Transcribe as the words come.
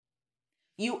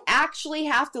You actually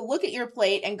have to look at your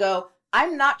plate and go,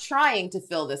 I'm not trying to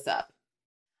fill this up.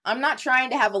 I'm not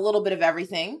trying to have a little bit of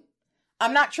everything.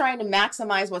 I'm not trying to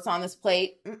maximize what's on this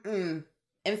plate. In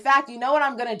fact, you know what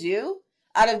I'm going to do?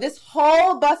 Out of this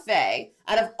whole buffet,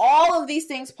 out of all of these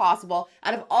things possible,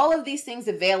 out of all of these things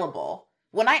available,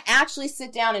 when I actually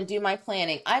sit down and do my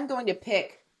planning, I'm going to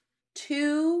pick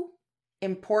 2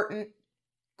 important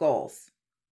goals.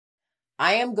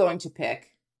 I am going to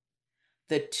pick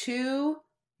the 2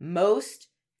 most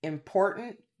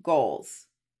important goals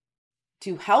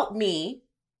to help me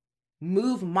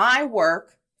move my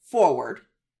work forward,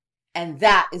 and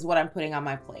that is what I'm putting on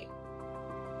my plate.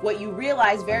 What you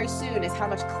realize very soon is how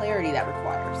much clarity that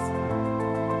requires.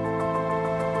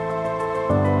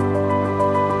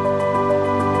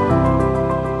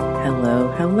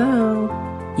 Hello,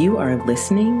 hello. You are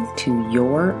listening to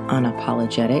Your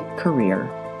Unapologetic Career.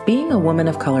 Being a woman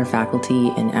of color faculty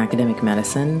in academic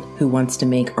medicine who wants to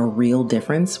make a real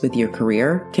difference with your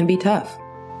career can be tough.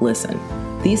 Listen,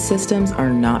 these systems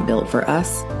are not built for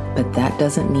us, but that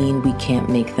doesn't mean we can't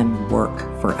make them work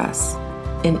for us.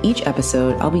 In each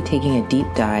episode, I'll be taking a deep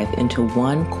dive into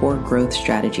one core growth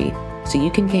strategy so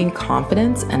you can gain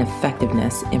confidence and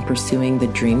effectiveness in pursuing the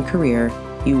dream career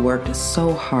you worked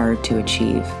so hard to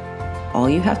achieve. All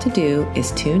you have to do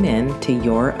is tune in to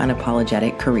Your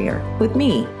Unapologetic Career with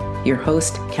me, your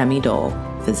host, Kemi Dole,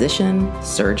 physician,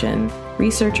 surgeon,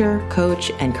 researcher,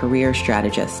 coach, and career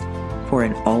strategist, for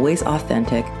an always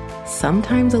authentic,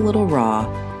 sometimes a little raw,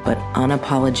 but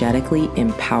unapologetically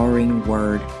empowering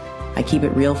word. I keep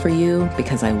it real for you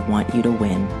because I want you to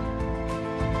win.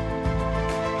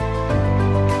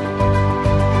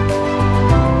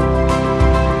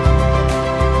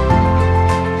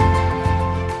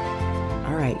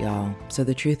 All right, y'all. So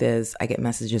the truth is, I get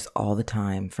messages all the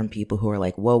time from people who are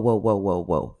like,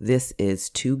 whoa. This is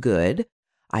too good.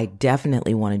 I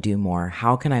definitely want to do more.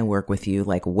 How can I work with you?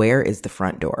 Like, where is the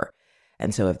front door?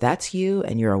 And so if that's you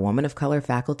and you're a woman of color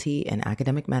faculty in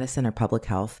academic medicine or public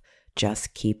health,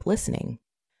 just keep listening.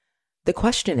 The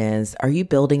question is, are you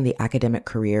building the academic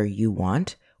career you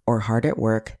want or hard at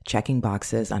work checking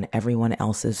boxes on everyone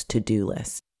else's to-do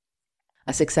list?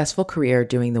 A successful career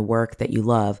doing the work that you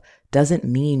love doesn't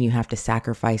mean you have to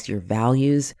sacrifice your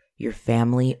values, your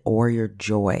family, or your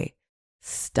joy.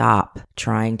 Stop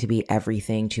trying to be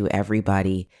everything to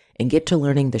everybody and get to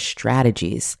learning the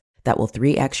strategies that will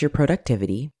 3x your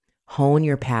productivity, hone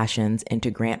your passions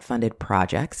into grant-funded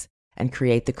projects, and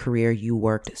create the career you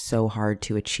worked so hard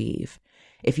to achieve.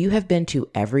 If you have been to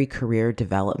every career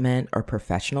development or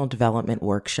professional development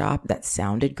workshop that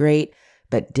sounded great,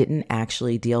 but didn't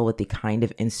actually deal with the kind of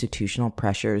institutional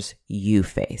pressures you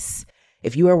face,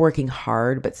 if you are working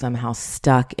hard but somehow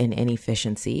stuck in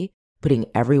inefficiency, putting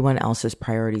everyone else's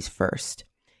priorities first,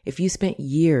 if you spent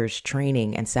years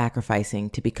training and sacrificing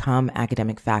to become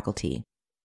academic faculty,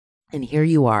 and here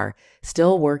you are,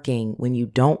 still working when you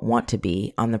don't want to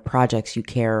be on the projects you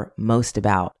care most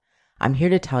about, I'm here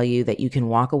to tell you that you can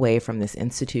walk away from this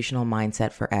institutional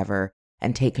mindset forever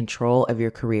and take control of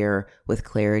your career with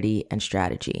clarity and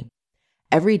strategy.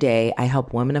 Every day, I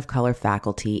help women of color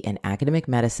faculty in academic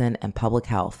medicine and public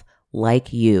health,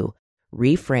 like you,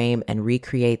 reframe and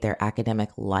recreate their academic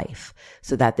life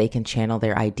so that they can channel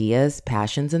their ideas,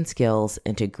 passions, and skills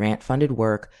into grant-funded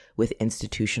work with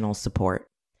institutional support.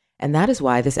 And that is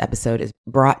why this episode is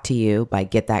brought to you by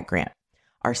Get That Grant,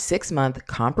 our 6-month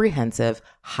comprehensive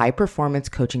high-performance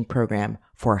coaching program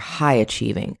for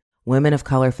high-achieving women of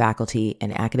color faculty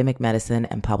in academic medicine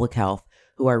and public health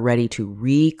who are ready to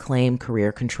reclaim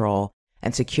career control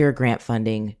and secure grant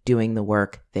funding doing the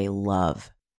work they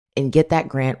love. In Get That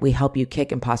Grant, we help you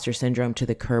kick imposter syndrome to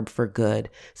the curb for good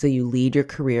so you lead your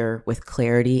career with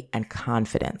clarity and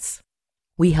confidence.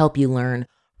 We help you learn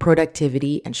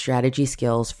productivity and strategy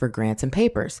skills for grants and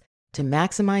papers to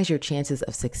maximize your chances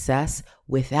of success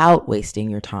without wasting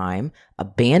your time,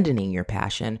 abandoning your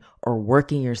passion, or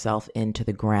working yourself into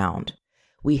the ground.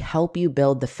 We help you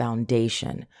build the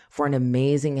foundation for an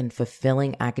amazing and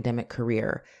fulfilling academic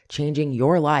career, changing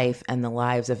your life and the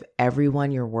lives of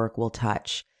everyone your work will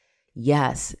touch.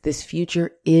 Yes, this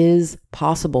future is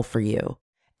possible for you,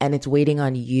 and it's waiting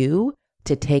on you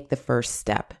to take the first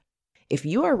step. If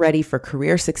you are ready for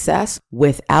career success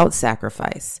without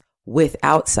sacrifice,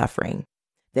 without suffering,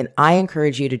 then I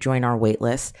encourage you to join our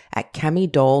waitlist at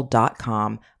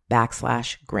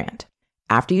kemidole.com/grant.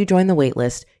 After you join the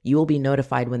waitlist, you will be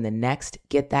notified when the next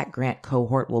Get That Grant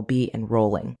cohort will be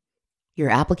enrolling. Your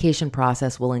application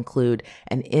process will include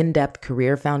an in-depth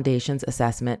career foundations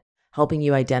assessment, helping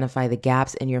you identify the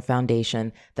gaps in your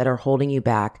foundation that are holding you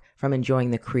back from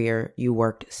enjoying the career you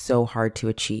worked so hard to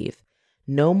achieve.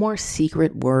 No more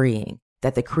secret worrying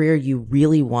that the career you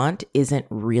really want isn't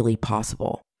really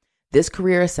possible. This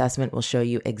career assessment will show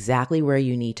you exactly where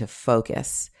you need to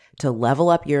focus to level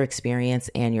up your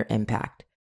experience and your impact.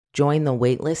 Join the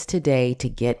waitlist today to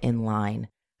get in line.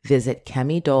 Visit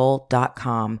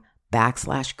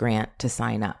kemidole.com/grant to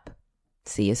sign up.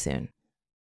 See you soon.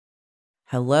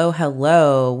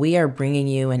 Hello. We are bringing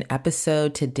you an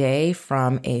episode today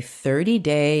from a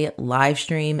 30-day live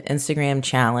stream Instagram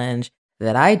challenge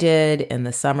that I did in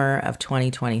the summer of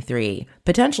 2023,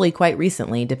 potentially quite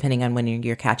recently, depending on when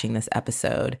you're catching this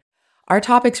episode. Our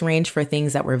topics range for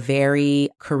things that were very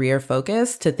career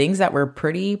focused to things that were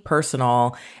pretty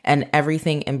personal and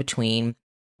everything in between.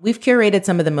 We've curated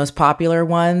some of the most popular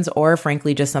ones, or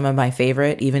frankly, just some of my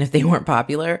favorite, even if they weren't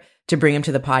popular, to bring them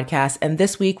to the podcast. And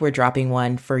this week, we're dropping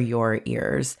one for your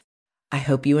ears. I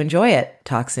hope you enjoy it.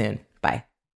 Talk soon. Bye.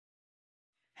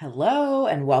 Hello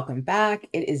and welcome back.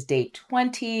 It is day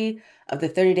 20 of the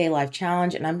 30-day live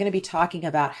challenge, and I'm going to be talking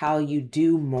about how you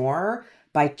do more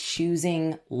by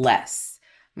choosing less.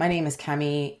 My name is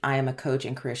Kemi. I am a coach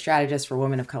and career strategist for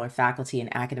women of color faculty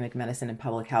in academic medicine and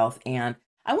public health. And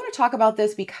I want to talk about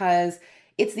this because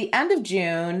it's the end of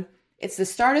June. It's the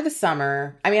start of the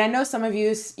summer. I mean, I know some of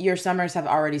you, your summers have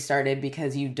already started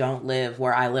because you don't live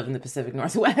where I live in the Pacific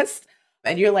Northwest.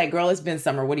 And you're like, girl, it's been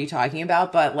summer. What are you talking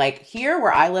about? But like here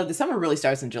where I live, the summer really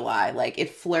starts in July. Like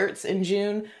it flirts in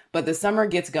June, but the summer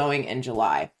gets going in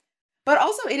July. But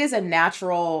also it is a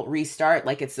natural restart.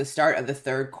 Like it's the start of the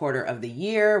third quarter of the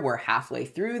year. We're halfway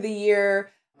through the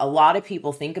year. A lot of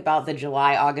people think about the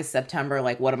July, August, September,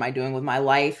 like, what am I doing with my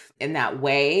life in that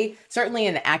way? Certainly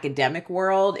in the academic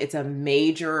world, it's a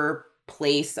major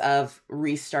place of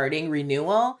restarting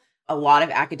renewal. A lot of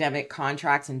academic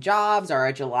contracts and jobs are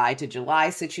a July to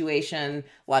July situation.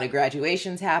 A lot of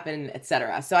graduations happen,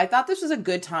 etc. So I thought this was a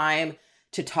good time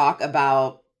to talk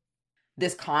about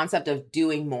this concept of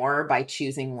doing more by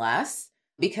choosing less,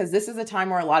 because this is a time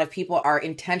where a lot of people are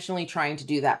intentionally trying to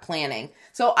do that planning.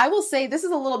 So I will say this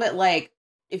is a little bit like,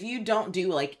 if you don't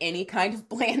do like any kind of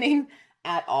planning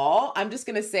at all, I'm just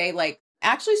going to say like,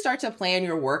 actually start to plan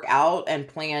your work out and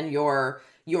plan your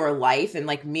life in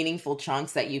like meaningful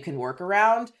chunks that you can work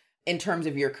around in terms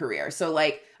of your career. So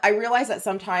like, I realize that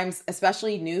sometimes,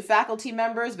 especially new faculty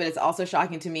members, but it's also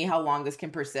shocking to me how long this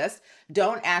can persist,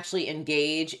 don't actually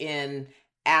engage in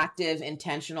active,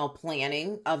 intentional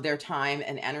planning of their time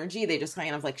and energy. They just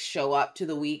kind of like show up to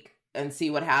the week and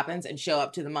see what happens, and show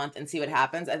up to the month and see what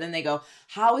happens. And then they go,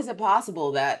 how is it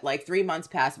possible that like 3 months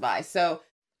pass by? So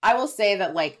I will say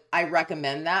that like, I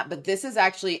recommend that, but this is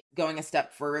actually going a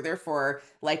step further for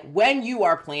like when you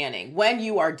are planning, when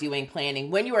you are doing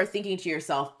planning, when you are thinking to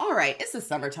yourself, all right, it's the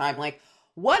summertime. Like,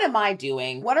 what am I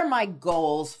doing? What are my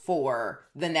goals for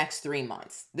the next 3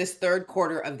 months, this third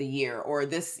quarter of the year, or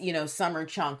this, summer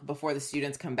chunk before the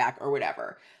students come back or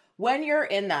whatever? When you're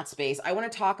in that space, I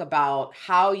want to talk about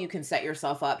how you can set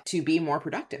yourself up to be more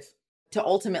productive, to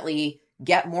ultimately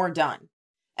get more done.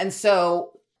 And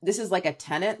so this is like a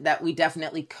tenet that we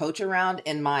definitely coach around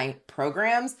in my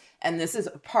programs. And this is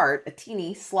a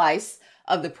teeny slice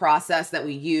of the process that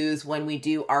we use when we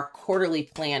do our quarterly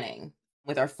planning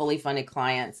with our fully funded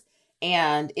clients.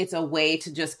 And it's a way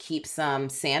to just keep some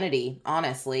sanity,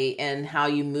 honestly, in how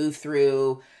you move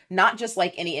through not just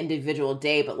like any individual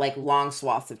day, but like long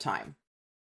swaths of time.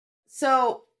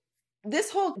 So this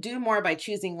whole do more by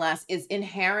choosing less is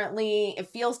inherently, it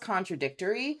feels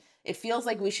contradictory. It feels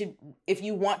like if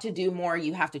you want to do more,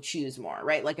 you have to choose more,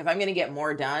 right? Like if I'm going to get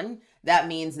more done, that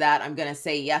means that I'm going to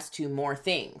say yes to more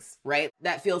things, right?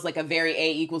 That feels like a very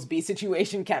A equals B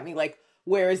situation, Kemi. Like,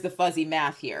 where is the fuzzy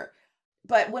math here?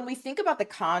 But when we think about the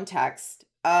context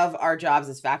of our jobs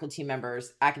as faculty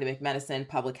members, academic medicine,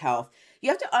 public health, you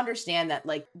have to understand that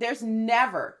like there's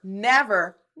never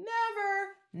an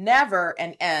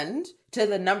end to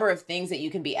the number of things that you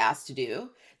can be asked to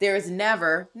do. There is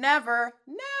never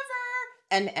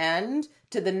an end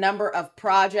to the number of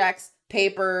projects,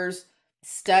 papers,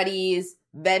 studies,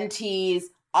 mentees,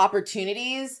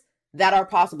 opportunities that are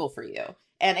possible for you.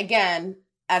 And again,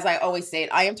 as I always state,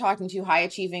 I am talking to high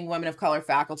achieving women of color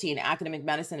faculty in academic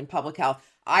medicine and public health.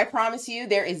 I promise you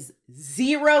there is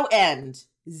zero end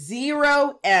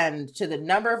to the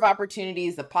number of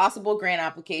opportunities, the possible grant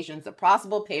applications, the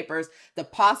possible papers, the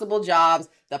possible jobs,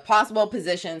 the possible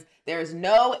positions. There is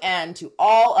no end to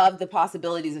all of the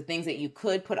possibilities of things that you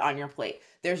could put on your plate.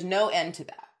 There's no end to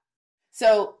that.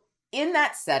 So in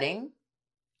that setting,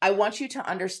 I want you to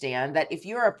understand that if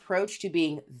your approach to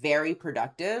being very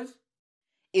productive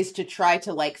is to try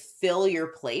to like fill your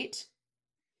plate,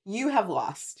 you have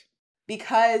lost.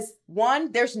 Because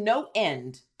one, there's no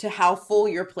end to how full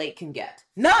your plate can get.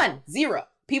 None, zero.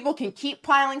 People can keep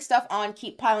piling stuff on,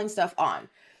 keep piling stuff on.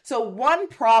 So one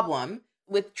problem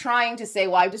with trying to say,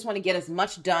 well, I just want to get as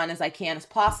much done as I can as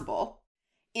possible,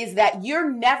 is that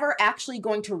you're never actually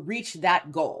going to reach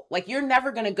that goal. Like you're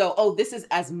never going to go, oh, this is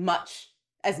as much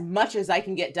as I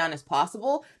can get done as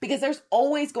possible, because there's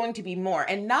always going to be more.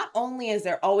 And not only is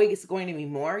there always going to be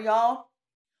more, y'all,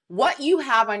 what you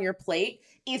have on your plate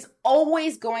is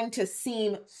always going to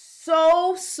seem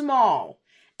so small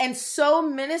and so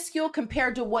minuscule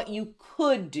compared to what you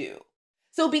could do.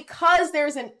 So because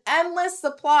there's an endless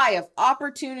supply of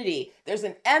opportunity, there's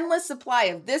an endless supply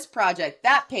of this project,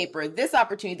 that paper, this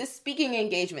opportunity, this speaking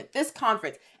engagement, this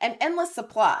conference, an endless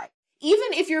supply.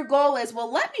 Even if your goal is,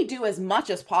 well, let me do as much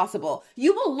as possible,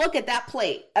 you will look at that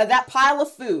plate, that pile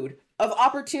of food, of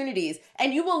opportunities,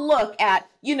 and you will look at,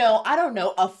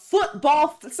 a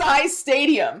football-sized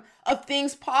stadium of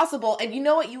things possible, and you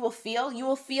know what you will feel? You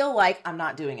will feel like, I'm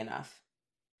not doing enough.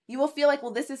 You will feel like,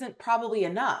 well, this isn't probably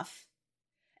enough.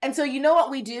 And so you know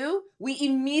what we do? We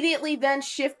immediately then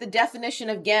shift the definition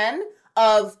again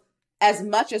of as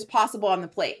much as possible on the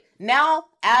plate. Now,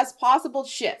 as possible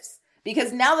shifts.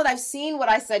 Because now that I've seen what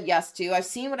I said yes to, I've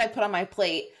seen what I put on my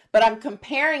plate, but I'm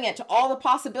comparing it to all the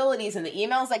possibilities and the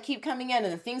emails that keep coming in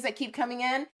and the things that keep coming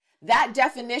in, that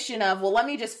definition of, well, let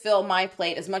me just fill my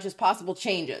plate as much as possible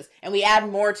changes. And we add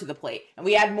more to the plate, and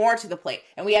we add more to the plate,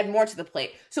 and we add more to the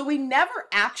plate. So we never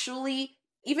actually,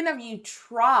 even if you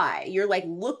try, you're like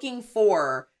looking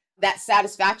for that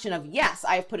satisfaction of, yes,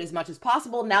 I've put as much as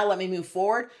possible. Now let me move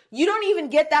forward. You don't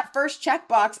even get that first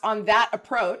checkbox on that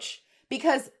approach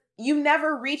because you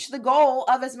never reach the goal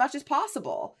of as much as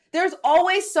possible. There's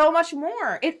always so much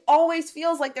more. It always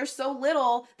feels like there's so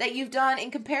little that you've done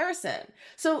in comparison.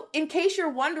 So in case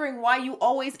you're wondering why you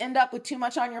always end up with too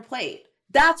much on your plate,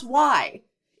 that's why.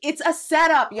 It's a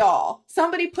setup, y'all.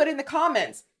 Somebody put in the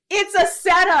comments, it's a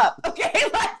setup, okay?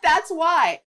 Like that's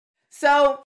why.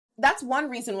 So that's one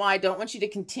reason why I don't want you to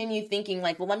continue thinking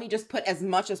like, well, let me just put as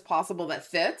much as possible that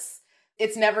fits.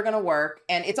 It's never going to work.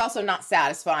 And it's also not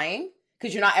satisfying,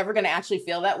 because you're not ever going to actually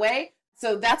feel that way.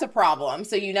 So that's a problem.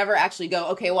 So you never actually go,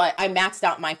 okay, well, I maxed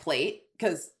out my plate,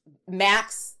 because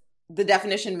max, the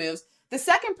definition moves. The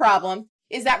second problem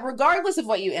is that regardless of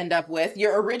what you end up with,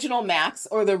 your original max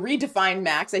or the redefined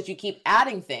max as you keep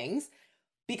adding things,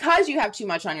 because you have too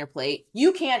much on your plate,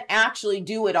 you can't actually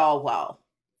do it all well.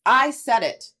 I said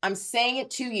it. I'm saying it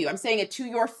to you. I'm saying it to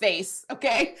your face,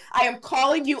 okay? I am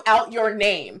calling you out your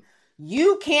name.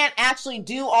 You can't actually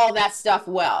do all that stuff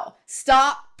well.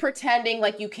 Stop pretending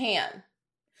like you can.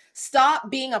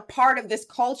 Stop being a part of this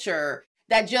culture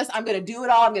that just, I'm going to do it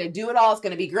all. I'm going to do it all. It's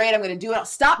going to be great. I'm going to do it all.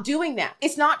 Stop doing that.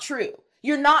 It's not true.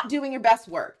 You're not doing your best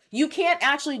work. You can't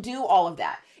actually do all of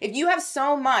that. If you have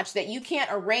so much that you can't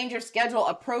arrange your schedule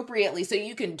appropriately so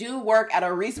you can do work at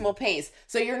a reasonable pace,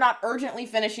 so you're not urgently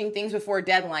finishing things before a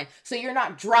deadline, so you're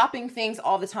not dropping things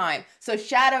all the time, so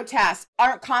shadow tasks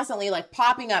aren't constantly like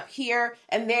popping up here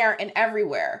and there and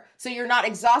everywhere, so you're not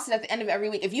exhausted at the end of every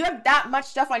week. If you have that much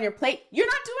stuff on your plate, you're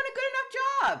not doing a good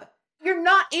enough job. You're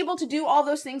not able to do all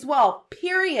those things well,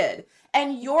 period.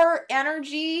 And your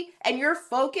energy and your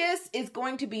focus is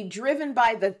going to be driven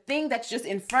by the thing that's just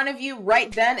in front of you right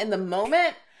then in the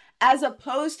moment, as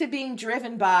opposed to being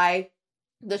driven by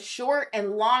the short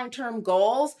and long-term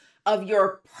goals of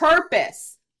your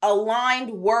purpose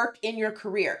aligned work in your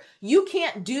career. You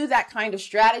can't do that kind of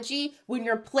strategy when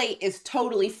your plate is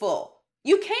totally full.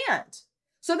 You can't.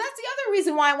 So that's the other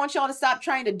reason why I want y'all to stop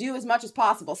trying to do as much as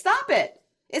possible. Stop it.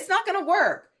 It's not going to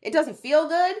work. It doesn't feel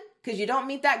good because you don't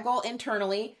meet that goal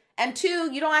internally. And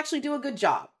two, you don't actually do a good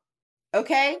job.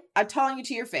 Okay? I'm telling you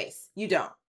to your face. You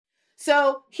don't.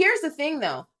 So here's the thing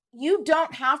though. You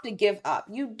don't have to give up.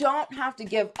 You don't have to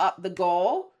give up the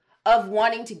goal of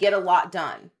wanting to get a lot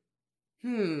done.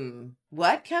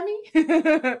 What,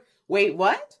 Kemi? Wait,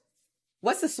 what?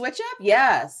 What's the switch up?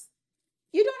 Yes.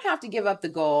 You don't have to give up the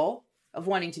goal of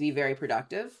wanting to be very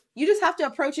productive. You just have to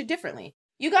approach it differently.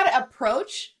 You got to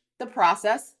approach the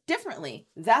process differently.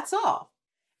 That's all.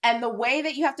 And the way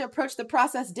that you have to approach the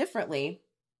process differently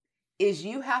is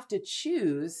you have to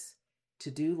choose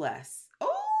to do less.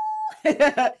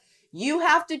 Oh, you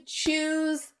have to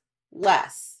choose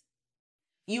less.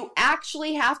 You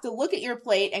actually have to look at your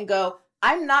plate and go,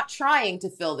 I'm not trying to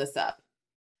fill this up.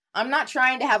 I'm not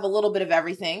trying to have a little bit of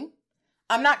everything.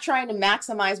 I'm not trying to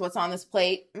maximize what's on this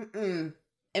plate. In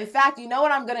fact, you know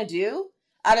what I'm going to do?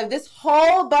 Out of this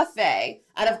whole buffet,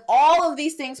 out of all of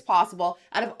these things possible,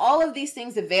 out of all of these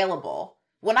things available,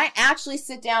 when I actually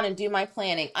sit down and do my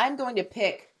planning, I'm going to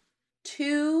pick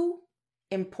 2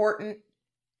 important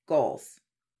goals.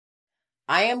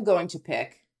 I am going to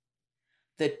pick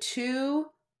the 2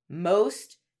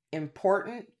 most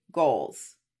important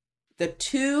goals, the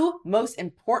 2 most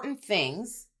important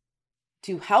things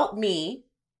to help me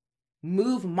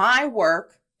move my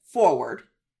work forward.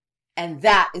 And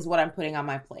that is what I'm putting on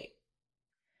my plate.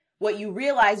 What you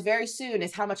realize very soon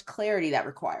is how much clarity that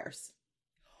requires.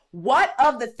 What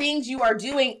of the things you are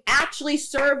doing actually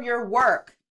serve your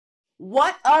work?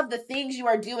 What of the things you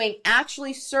are doing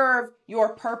actually serve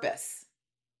your purpose?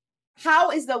 How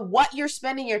is the what you're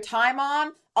spending your time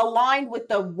on aligned with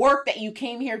the work that you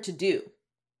came here to do?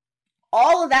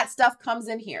 All of that stuff comes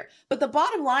in here. But the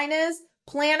bottom line is,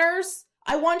 planners,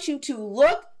 I want you to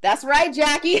look. That's right,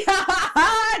 Jackie.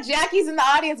 Jackie's in the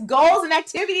audience. Goals and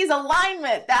activities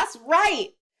alignment. That's right.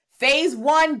 Phase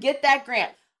 1, get that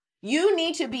grant. You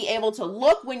need to be able to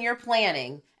look when you're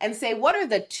planning and say, what are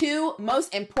the 2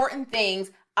 most important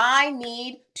things I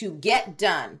need to get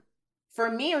done? For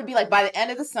me, it would be like by the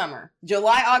end of the summer,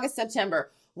 July, August,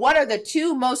 September. What are the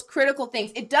 2 most critical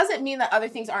things? It doesn't mean that other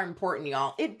things aren't important,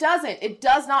 y'all. It doesn't. It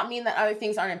does not mean that other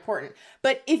things aren't important.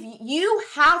 But if you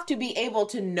have to be able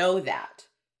to know that.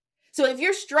 So if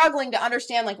you're struggling to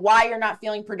understand like why you're not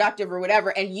feeling productive or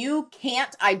whatever, and you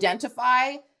can't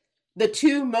identify the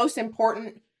 2 most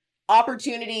important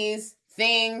opportunities,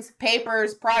 things,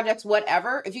 papers, projects,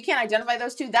 whatever, if you can't identify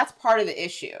those 2, that's part of the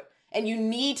issue. And you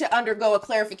need to undergo a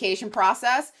clarification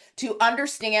process to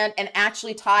understand and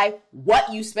actually tie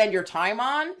what you spend your time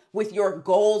on with your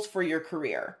goals for your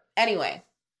career. Anyway,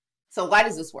 so why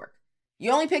does this work?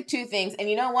 You only pick 2 things, and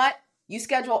you know what? You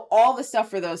schedule all the stuff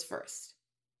for those first.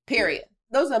 Period.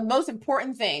 Those are the most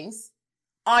important things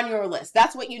on your list.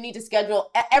 That's what you need to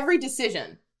schedule. Every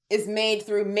decision is made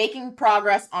through making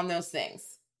progress on those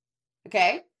things.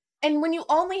 Okay? And when you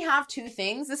only have 2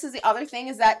 things, this is the other thing,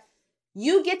 is that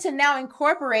you get to now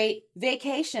incorporate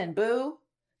vacation, boo.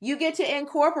 You get to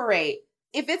incorporate,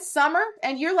 if it's summer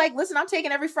and you're like, listen, I'm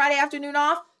taking every Friday afternoon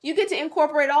off, you get to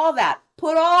incorporate all that.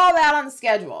 Put all that on the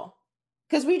schedule.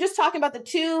 Because we're just talking about the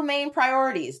 2 main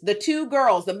priorities, the 2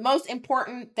 girls, the most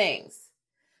important things.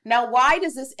 Now, why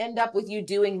does this end up with you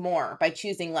doing more by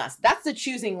choosing less? That's the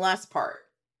choosing less part.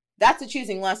 That's the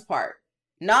choosing less part.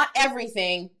 Not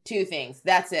everything, 2 things.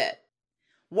 That's it.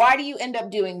 Why do you end up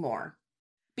doing more?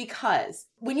 Because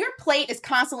when your plate is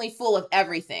constantly full of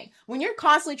everything, when you're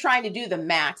constantly trying to do the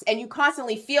max and you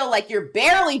constantly feel like you're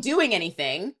barely doing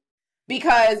anything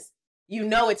because you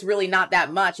know it's really not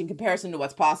that much in comparison to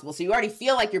what's possible. So you already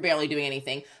feel like you're barely doing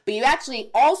anything, but you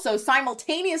actually also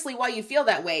simultaneously, while you feel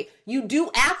that way, you do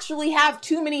actually have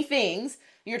too many things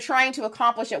you're trying to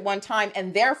accomplish at one time,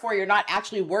 and therefore you're not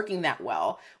actually working that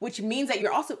well, which means that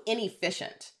you're also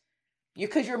inefficient.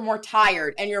 Because you're more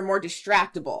tired and you're more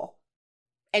distractible.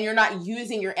 And you're not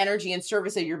using your energy in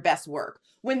service of your best work.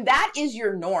 When that is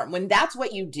your norm, when that's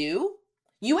what you do,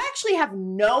 you actually have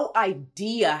no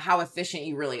idea how efficient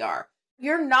you really are.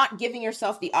 You're not giving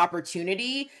yourself the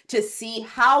opportunity to see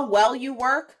how well you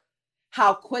work,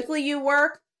 how quickly you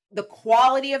work, the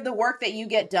quality of the work that you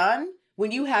get done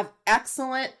when you have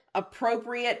excellent,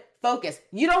 appropriate focus.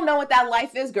 You don't know what that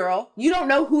life is, girl. You don't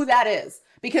know who that is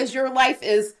because your life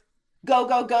is go,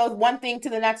 go, go, one thing to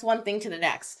the next, one thing to the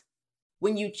next.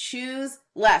 When you choose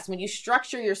less, when you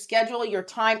structure your schedule, your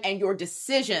time, and your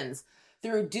decisions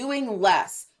through doing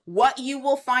less, what you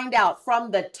will find out from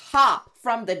the top,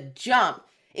 from the jump,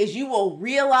 is you will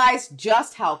realize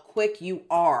just how quick you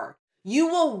are. You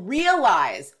will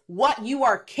realize what you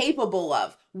are capable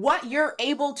of, what you're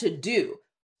able to do.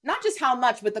 Not just how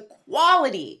much, but the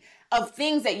quality of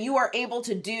things that you are able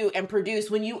to do and produce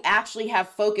when you actually have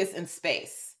focus and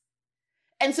space.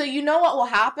 And so you know what will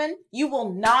happen? You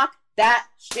will knock that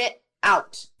shit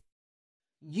out.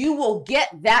 You will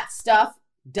get that stuff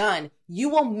done. You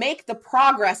will make the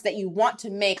progress that you want to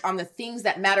make on the things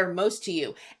that matter most to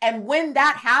you. And when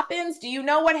that happens, do you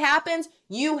know what happens?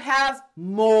 You have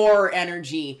more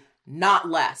energy, not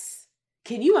less.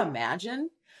 Can you imagine?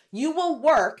 You will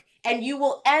work and you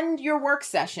will end your work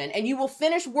session and you will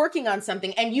finish working on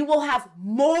something and you will have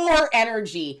more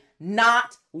energy,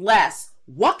 not less.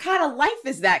 What kind of life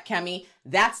is that, Kemi?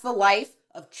 That's the life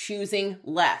of choosing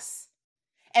less.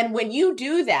 And when you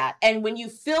do that, and when you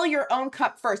fill your own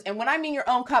cup first, and when I mean your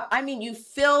own cup, I mean you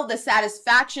fill the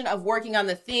satisfaction of working on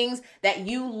the things that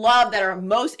you love that are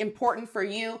most important for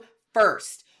you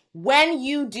first. When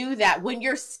you do that, when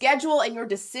your schedule and your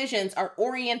decisions are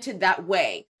oriented that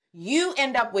way, you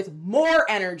end up with more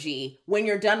energy when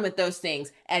you're done with those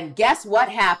things. And guess what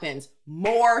happens?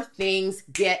 More things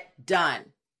get done.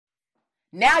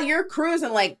 Now you're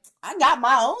cruising like, I got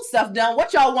my own stuff done.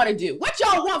 What y'all want to do? What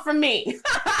y'all want from me?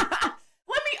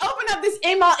 Let me open open up this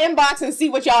email inbox and see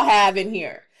what y'all have in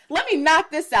here. Let me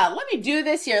knock this out. Let me do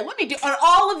this here. And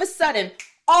all of a sudden,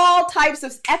 all types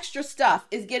of extra stuff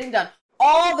is getting done.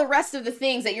 All the rest of the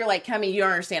things that you're like, Kemi, you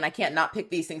don't understand. I can't not pick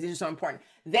these things. These are so important.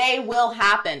 They will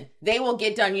happen. They will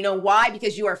get done. You know why?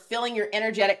 Because you are filling your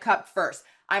energetic cup first.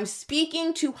 I'm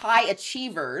speaking to high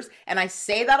achievers, and I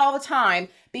say that all the time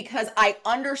because I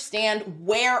understand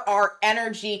where our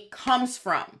energy comes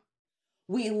from.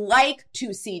 We like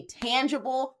to see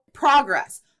tangible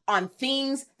progress on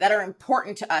things that are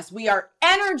important to us. We are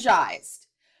energized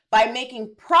by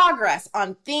making progress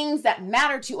on things that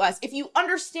matter to us. If you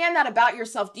understand that about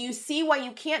yourself, do you see why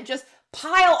you can't just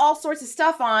pile all sorts of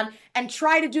stuff on and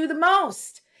try to do the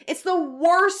most? It's the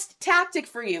worst tactic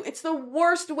for you. It's the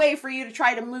worst way for you to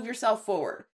try to move yourself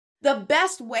forward. The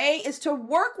best way is to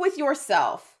work with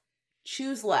yourself.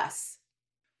 Choose less.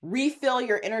 Refill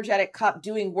your energetic cup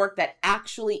doing work that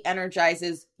actually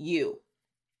energizes you.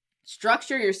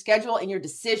 Structure your schedule and your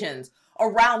decisions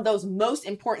around those most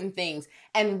important things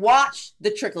and watch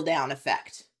the trickle-down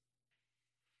effect.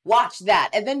 Watch that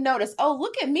and then notice, oh,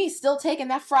 look at me still taking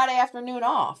that Friday afternoon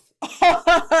off.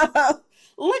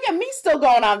 Look at me still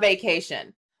going on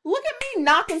vacation. Look at me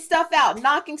knocking stuff out.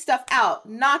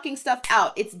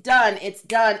 It's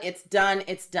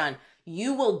done.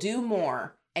 You will do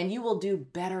more and you will do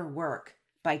better work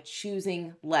by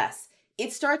choosing less.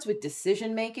 It starts with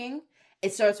decision making.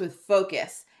 It starts with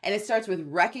focus. And it starts with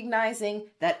recognizing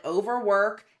that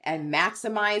overwork and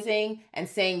maximizing and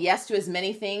saying yes to as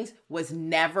many things was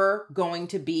never going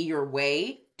to be your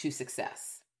way to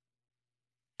success.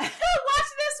 Watch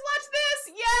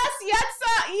this.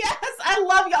 Yes. I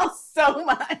love y'all so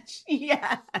much.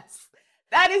 Yes.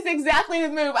 That is exactly the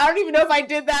move. I don't even know if I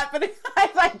did that, but if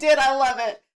I did, I love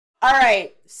it. All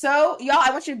right. So y'all,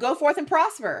 I want you to go forth and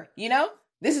prosper. You know,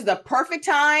 this is the perfect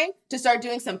time to start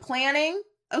doing some planning.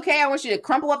 Okay, I want you to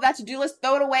crumple up that to-do list,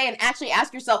 throw it away, and actually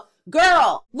ask yourself,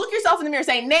 girl, look yourself in the mirror,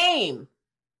 say, name.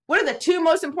 What are the two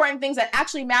most important things that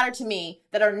actually matter to me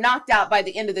that are knocked out by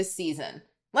the end of this season?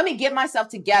 Let me get myself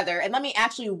together and let me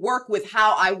actually work with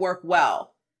how I work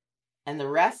well. And the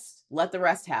rest, let the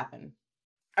rest happen.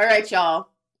 All right, y'all.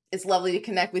 It's lovely to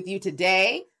connect with you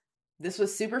today. This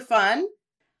was super fun.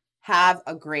 Have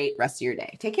a great rest of your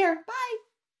day. Take care. Bye.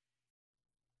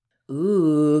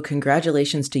 Ooh,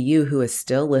 congratulations to you who is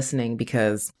still listening,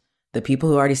 because the people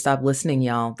who already stopped listening,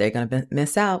 y'all, they're going to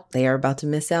miss out. They are about to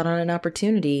miss out on an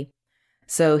opportunity.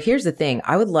 So here's the thing.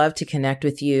 I would love to connect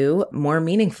with you more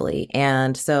meaningfully.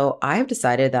 And so I've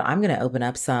decided that I'm going to open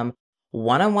up some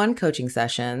one-on-one coaching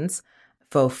sessions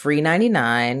for free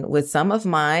 99 with some of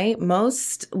my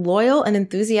most loyal and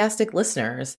enthusiastic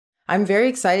listeners. I'm very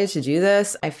excited to do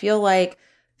this. I feel like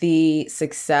the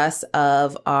success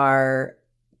of our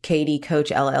Katie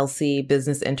Coach LLC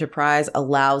business enterprise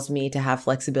allows me to have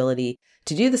flexibility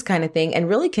to do this kind of thing and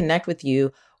really connect with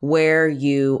you where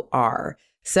you are.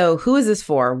 So who is this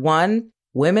for? One,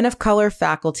 women of color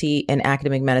faculty in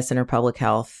academic medicine or public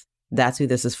health. That's who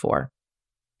this is for.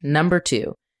 Number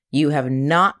two, you have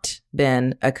not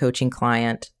been a coaching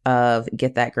client of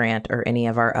Get That Grant or any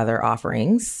of our other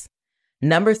offerings.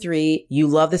 Number three, you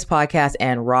love this podcast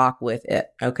and rock with it.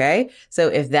 Okay. So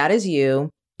if that is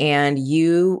you, and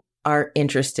you are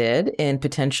interested in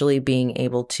potentially being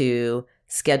able to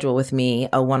schedule with me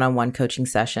a one-on-one coaching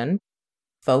session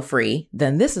for free,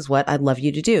 then this is what I'd love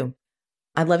you to do.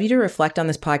 I'd love you to reflect on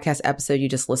this podcast episode you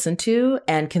just listened to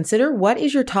and consider, what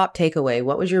is your top takeaway?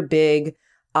 What was your big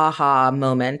aha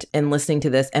moment in listening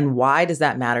to this, and why does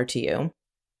that matter to you?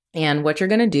 And what you're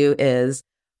going to do is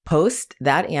post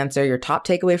that answer, your top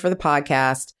takeaway for the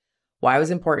podcast, why it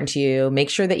was important to you. Make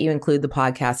sure that you include the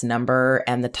podcast number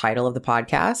and the title of the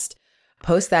podcast.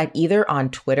 Post that either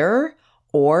on Twitter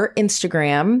or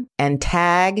Instagram and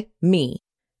tag me.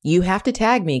 You have to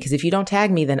tag me, because if you don't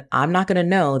tag me, then I'm not going to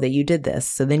know that you did this.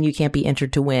 So then you can't be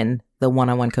entered to win the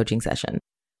one-on-one coaching session.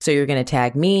 So you're going to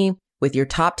tag me with your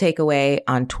top takeaway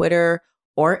on Twitter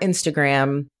or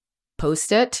Instagram.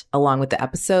 Post it along with the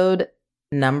episode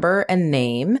number and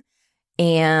name.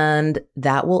 And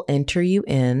that will enter you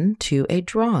into a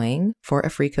drawing for a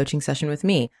free coaching session with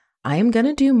me. I am going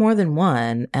to do more than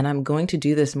one, and I'm going to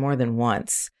do this more than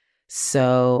once.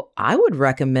 So I would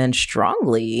recommend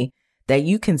strongly that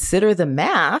you consider the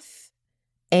math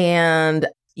and,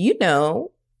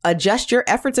 adjust your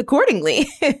efforts accordingly.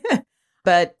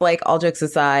 But like, all jokes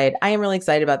aside, I am really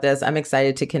excited about this. I'm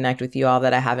excited to connect with you all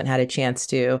that I haven't had a chance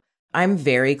to. I'm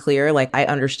very clear. Like, I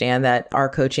understand that our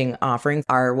coaching offerings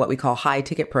are what we call high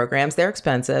ticket programs. They're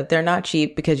expensive. They're not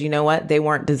cheap, because you know what? They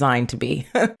weren't designed to be.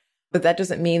 But that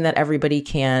doesn't mean that everybody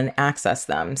can access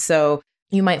them. So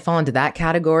you might fall into that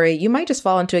category. You might just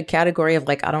fall into a category of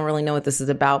like, I don't really know what this is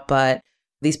about, but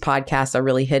these podcasts are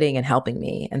really hitting and helping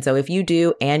me. And so if you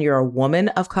do, and you're a woman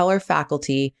of color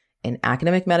faculty in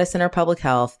academic medicine or public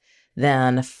health,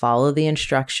 then follow the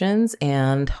instructions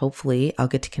and hopefully I'll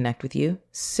get to connect with you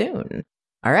soon.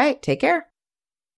 All right, take care.